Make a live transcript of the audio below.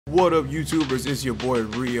What up, YouTubers? It's your boy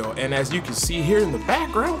Rio, and as you can see here in the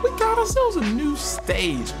background, we got ourselves a new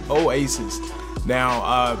stage, Oasis.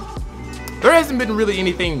 Now, there hasn't been really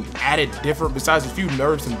anything added different besides a few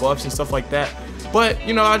nerfs and buffs and stuff like that. But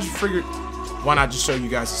you know, I just figured, why not just show you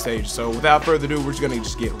guys the stage? So without further ado, we're just gonna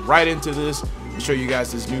just get right into this and show you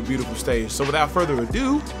guys this new beautiful stage. So without further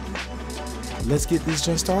ado, let's get this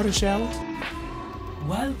just started, shall we?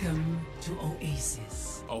 Welcome to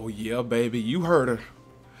Oasis. Oh yeah, baby, you heard her.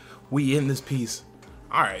 We in this piece.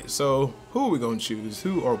 All right, so who are we gonna choose?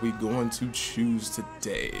 Who are we going to choose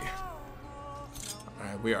today? All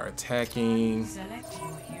right, we are attacking. Select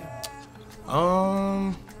your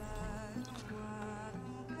hero.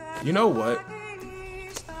 You know what?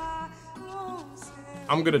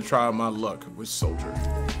 I'm gonna try my luck with Soldier.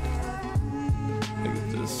 Look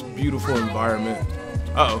at this beautiful environment.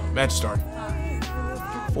 Uh oh, match start.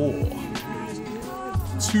 4,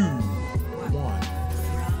 2, 1.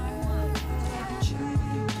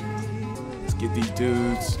 Let's get these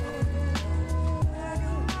dudes.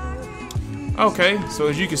 Okay, so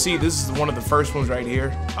as you can see, this is one of the first ones right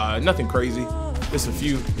here. Nothing crazy. Just a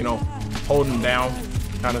few, you know, holding down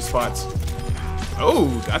kind of spots.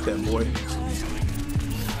 Oh, got that boy.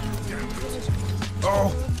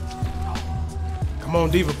 Oh. Come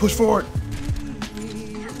on, Diva, push forward.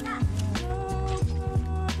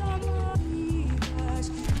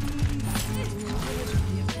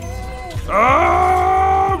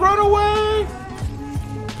 Oh, run away.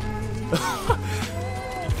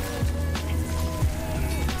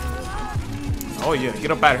 Oh yeah, get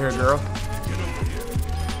up out of here, girl.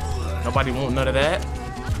 Nobody want none of that.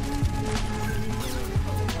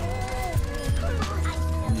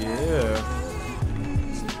 Yeah.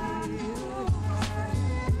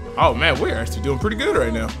 Oh man, we're actually doing pretty good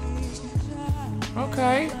right now.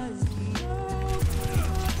 Okay.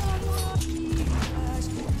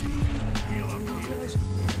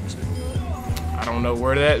 I don't know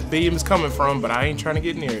where that beam is coming from, but I ain't trying to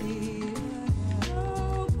get near it.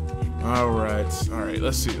 Alright,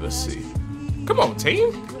 let's see. Come on,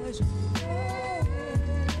 team.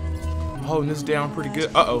 Holding this down pretty good.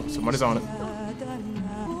 Uh-oh, somebody's on it.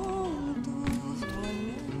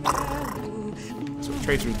 That's what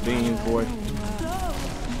Tracer's beams, boy.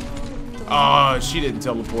 Oh, she didn't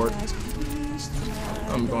teleport.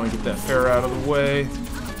 I'm going to get that Pharaoh out of the way.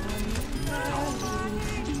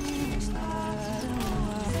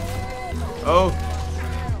 Oh.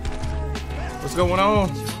 What's going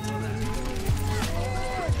on?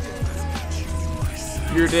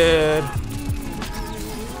 You're dead.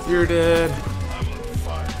 You're dead.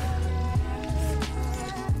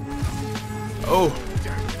 Oh.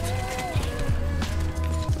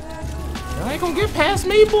 You ain't gonna get past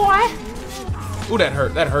me, boy. Ooh, that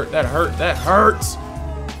hurt. That hurts.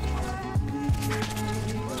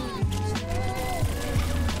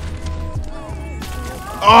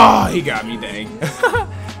 Oh, he got me, dang.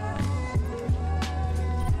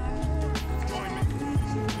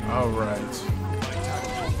 All right.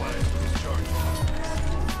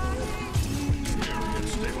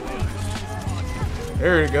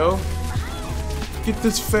 There you go. Get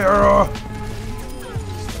this Pharaoh.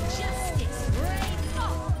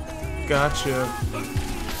 Gotcha.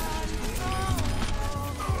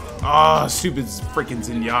 Ah, stupid freaking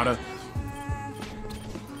Zenyatta.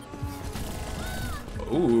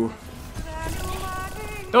 Ooh.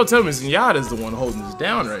 Don't tell me Zenyatta's the one holding us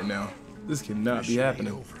down right now. This cannot be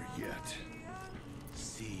happening. Over yet.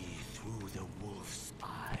 See through the wolf's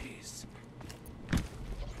eyes.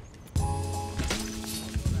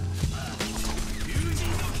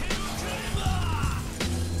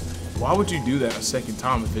 Why would you do that a second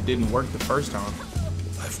time if it didn't work the first time?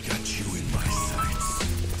 I've got you in my sights.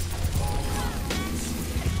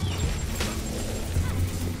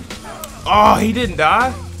 Oh, he didn't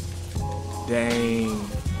die? Dang.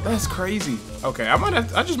 That's crazy. Okay,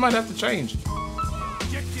 I just might have to change.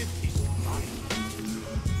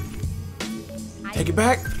 Take it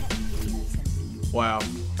back. Wow.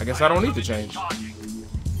 I guess I don't need to change.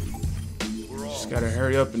 Just gotta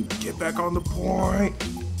hurry up and get back on the point.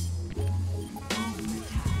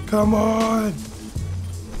 Come on.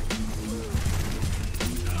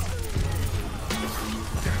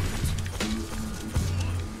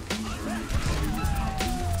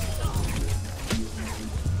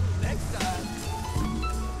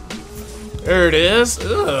 There it is.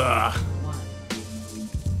 Ugh.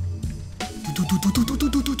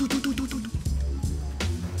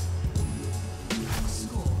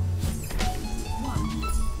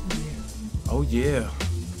 Oh yeah.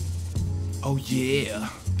 Oh yeah.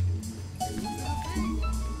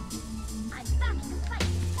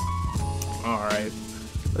 Alright.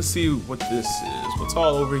 Let's see what this is. What's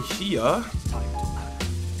all over here?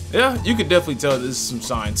 Yeah, you could definitely tell this is some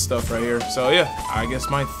science stuff right here. So yeah, I guess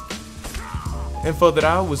my info that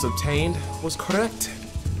I was obtained was correct.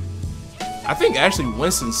 I think actually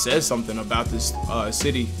Winston says something about this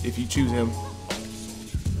city if you choose him.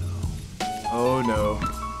 Oh no.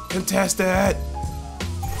 Contested!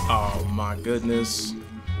 Oh my goodness.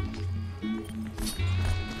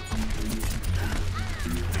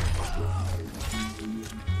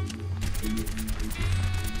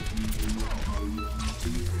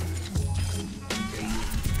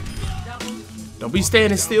 Don't be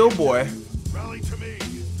standing still, boy. Rally to me.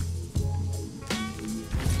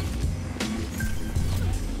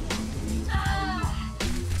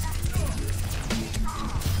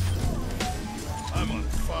 I'm on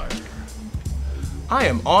fire. I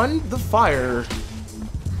am on the fire.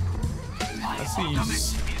 I see you.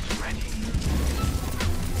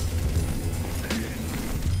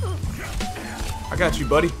 I got you,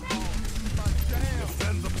 buddy.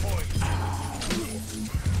 Defend the point.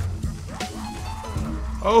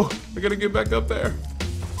 Oh, I gotta get back up there.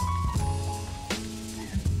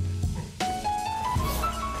 Damn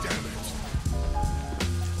it.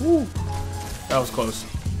 Woo. That was close.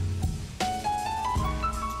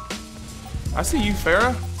 I see you,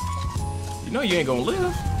 Farah. You know you ain't gonna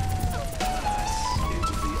live.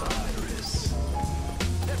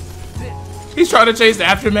 He's trying to chase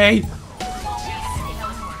after me.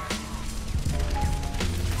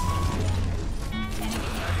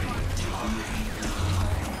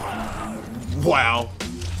 Wow.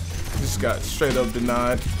 Just got straight up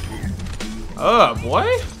denied. Boy.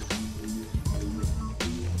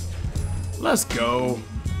 Let's go.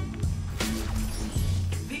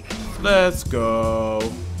 Let's go.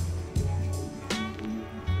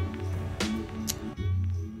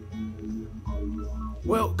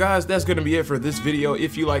 Well, guys, that's gonna be it for this video.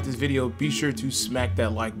 If you like this video, be sure to smack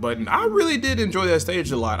that like button. I really did enjoy that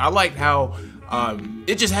stage a lot. I liked how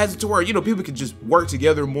it just has it to where, you know, people can just work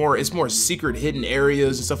together more. It's more secret hidden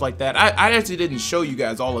areas and stuff like that. I actually didn't show you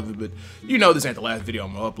guys all of it, but you know this ain't the last video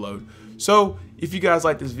I'm gonna upload. So if you guys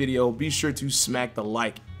like this video, be sure to smack the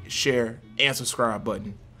like, share, and subscribe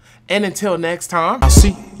button. And until next time, I'll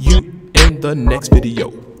see you in the next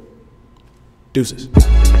video. Deuces.